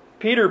first,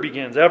 Peter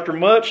begins, after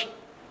much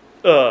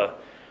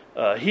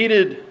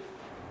heated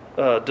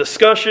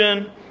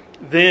discussion,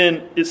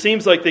 then it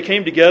seems like they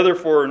came together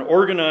for an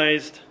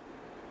organized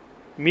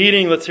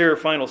meeting. Let's hear a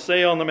final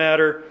say on the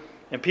matter.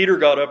 And Peter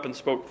got up and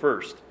spoke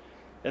first.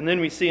 And then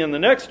we see in the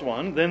next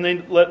one, then they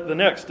let the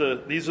next,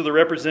 these are the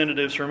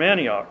representatives from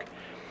Antioch.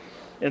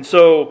 And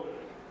so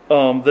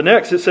the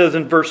next, it says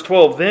in verse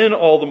 12, then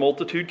all the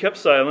multitude kept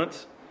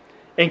silence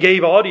and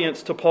gave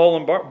audience to Paul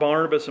and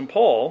Barnabas and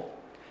Paul,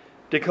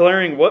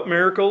 declaring what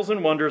miracles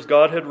and wonders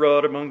God had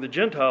wrought among the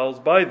Gentiles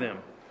by them.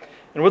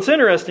 And what's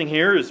interesting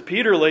here is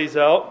Peter lays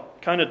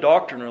out, kind of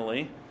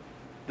doctrinally,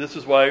 this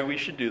is why we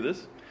should do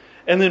this.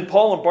 And then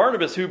Paul and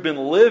Barnabas, who've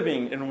been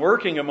living and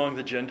working among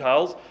the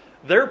Gentiles,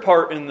 their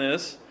part in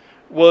this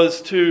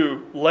was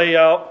to lay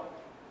out,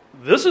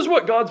 this is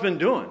what God's been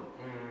doing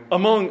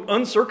among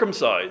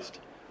uncircumcised.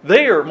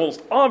 They are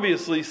most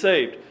obviously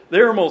saved. They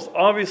are most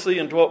obviously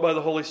indwelt by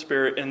the Holy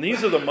Spirit, and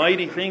these are the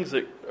mighty things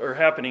that are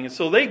happening. And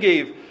so they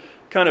gave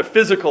kind of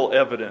physical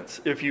evidence,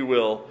 if you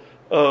will,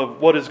 of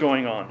what is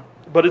going on.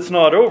 But it's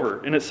not over.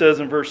 And it says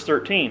in verse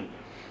 13,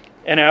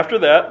 and after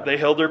that, they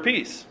held their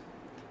peace.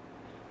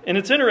 And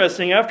it's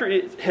interesting, after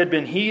it had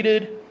been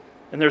heated,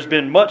 and there's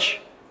been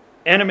much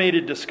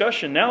animated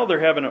discussion, now they're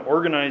having an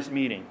organized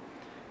meeting.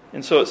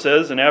 And so it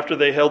says, and after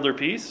they held their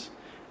peace,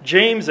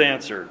 James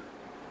answered.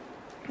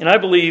 And I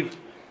believe,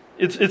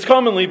 it's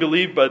commonly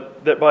believed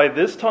that by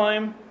this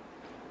time,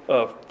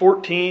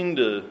 14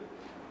 to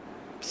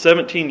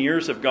 17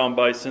 years have gone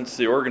by since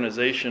the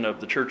organization of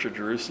the Church of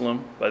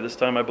Jerusalem. By this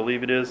time, I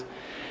believe it is.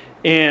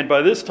 And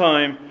by this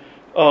time,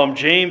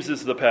 James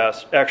is the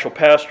actual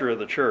pastor of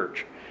the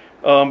church.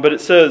 But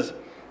it says,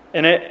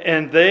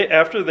 and they,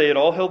 after they had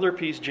all held their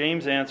peace,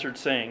 James answered,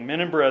 saying,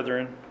 men and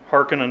brethren,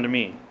 hearken unto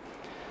me.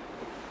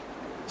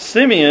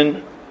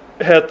 Simeon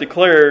hath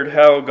declared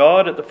how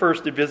God at the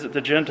first did visit the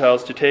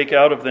Gentiles to take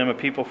out of them a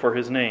people for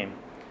his name.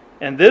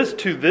 And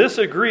to this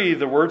agree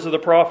the words of the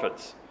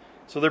prophets.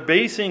 So they're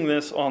basing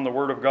this on the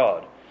word of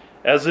God.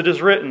 As it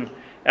is written,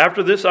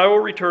 after this I will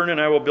return,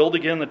 and I will build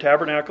again the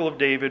tabernacle of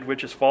David,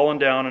 which is fallen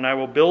down, and I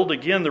will build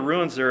again the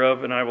ruins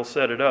thereof, and I will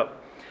set it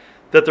up,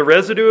 that the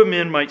residue of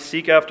men might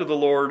seek after the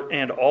Lord,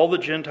 and all the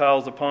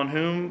Gentiles upon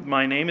whom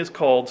my name is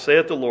called,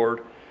 saith the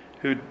Lord,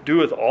 who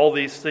doeth all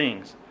these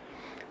things.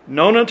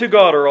 Known unto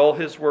God are all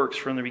his works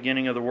from the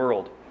beginning of the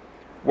world.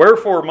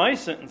 Wherefore my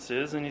sentence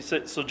is, and he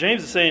said, so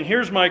James is saying,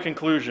 here's my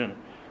conclusion,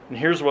 and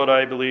here's what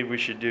I believe we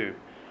should do.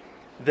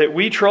 That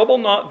we trouble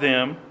not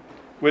them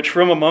which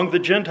from among the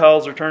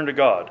Gentiles are turned to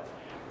God,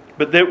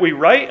 but that we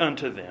write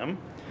unto them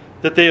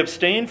that they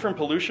abstain from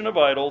pollution of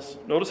idols.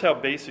 Notice how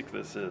basic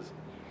this is.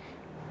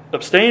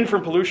 Abstain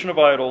from pollution of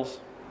idols,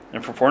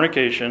 and from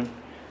fornication,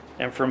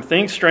 and from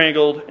things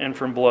strangled, and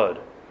from blood.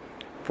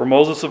 For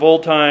Moses of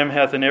old time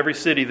hath in every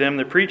city them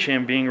that preach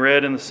him, being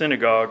read in the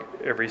synagogue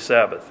every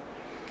Sabbath.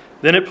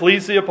 Then it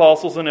pleased the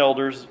apostles and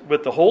elders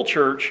with the whole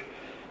church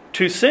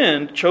to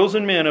send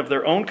chosen men of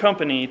their own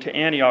company to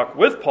Antioch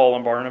with Paul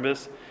and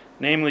Barnabas,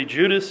 namely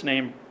Judas,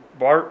 named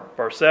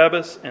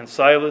Barsabbas, and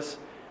Silas,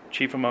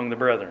 chief among the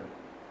brethren.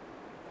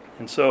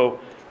 And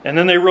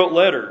then they wrote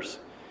letters.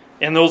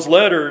 And those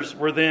letters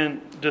were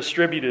then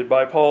distributed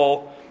by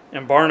Paul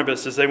and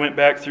Barnabas as they went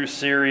back through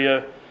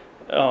Syria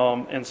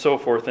and so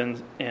forth,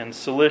 and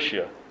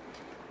Cilicia.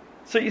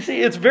 So you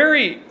see,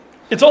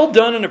 it's all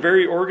done in a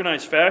very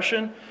organized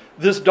fashion.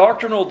 This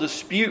doctrinal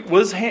dispute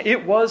was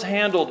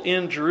handled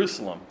in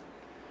Jerusalem.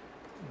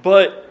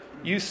 But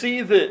you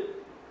see that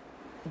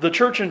the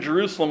church in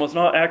Jerusalem was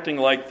not acting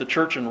like the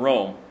church in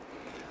Rome.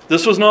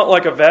 This was not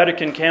like a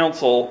Vatican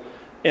Council,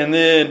 and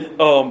then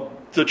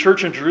the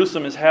church in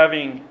Jerusalem is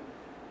having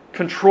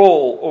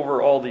control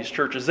over all these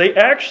churches. They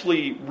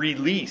actually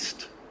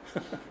released,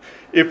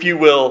 if you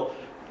will,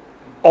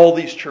 all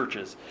these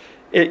churches.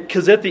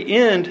 Because at the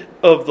end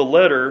of the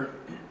letter,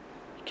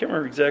 I can't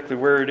remember exactly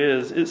where it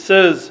is, it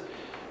says,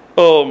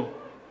 well,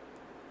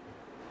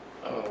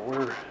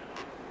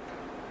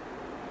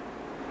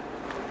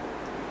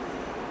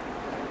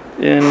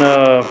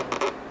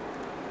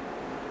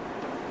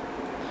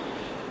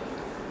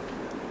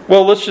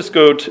 let's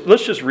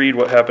just read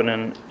what happened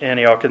in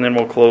Antioch, and then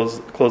we'll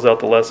close out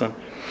the lesson.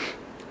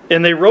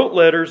 And they wrote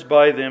letters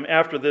by them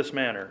after this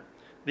manner.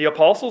 The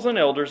apostles and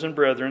elders and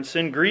brethren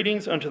send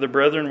greetings unto the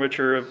brethren which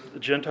are of the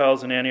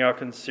Gentiles in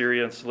Antioch and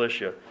Syria and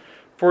Cilicia.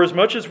 For as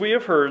much as we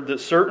have heard that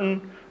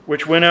certain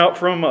which went out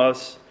from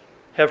us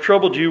have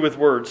troubled you with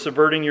words,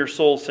 subverting your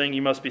souls, saying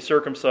you must be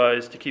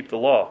circumcised to keep the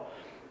law,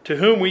 to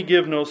whom we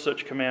give no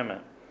such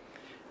commandment.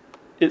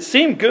 It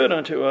seemed good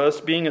unto us,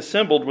 being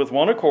assembled with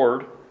one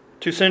accord,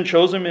 to send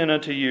chosen men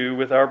unto you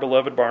with our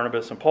beloved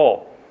Barnabas and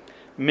Paul,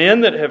 men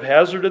that have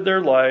hazarded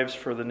their lives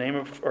for the name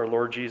of our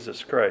Lord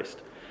Jesus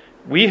Christ.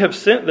 We have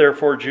sent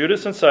therefore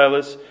Judas and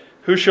Silas,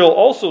 who shall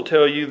also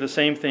tell you the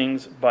same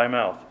things by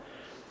mouth.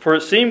 For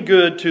it seemed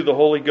good to the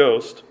Holy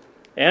Ghost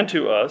and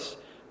to us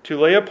to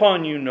lay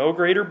upon you no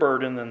greater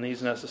burden than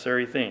these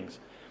necessary things,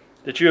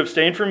 that you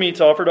abstain from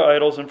meats offered to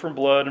idols, and from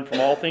blood, and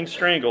from all things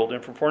strangled,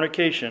 and from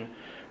fornication,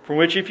 from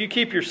which if you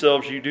keep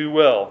yourselves you do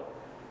well.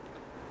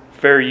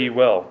 Fare ye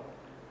well.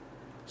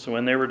 So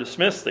when they were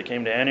dismissed, they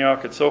came to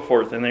Antioch and so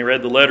forth, and they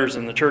read the letters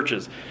in the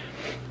churches.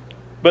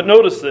 But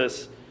notice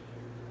this.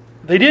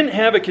 They didn't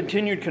have a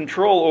continued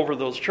control over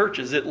those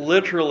churches. It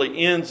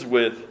literally ends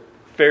with,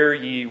 fare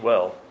ye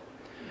well.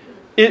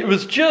 It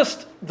was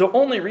just, the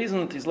only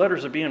reason that these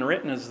letters are being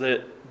written is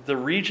that the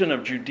region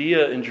of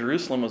Judea and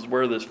Jerusalem was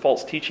where this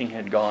false teaching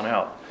had gone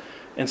out.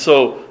 And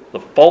so the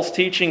false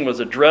teaching was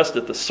addressed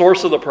at the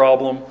source of the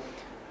problem,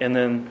 and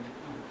then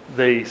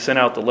they sent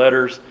out the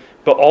letters.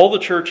 But all the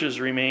churches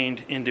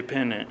remained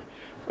independent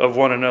of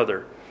one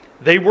another.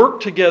 They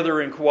worked together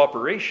in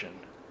cooperation,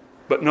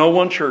 but no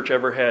one church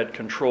ever had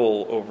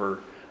control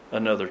over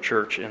another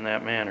church in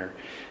that manner.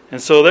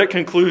 And so that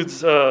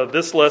concludes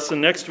this lesson.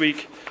 Next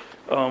week,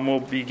 we'll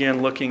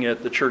begin looking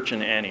at the church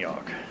in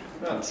Antioch.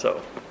 So,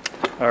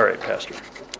 all right, Pastor.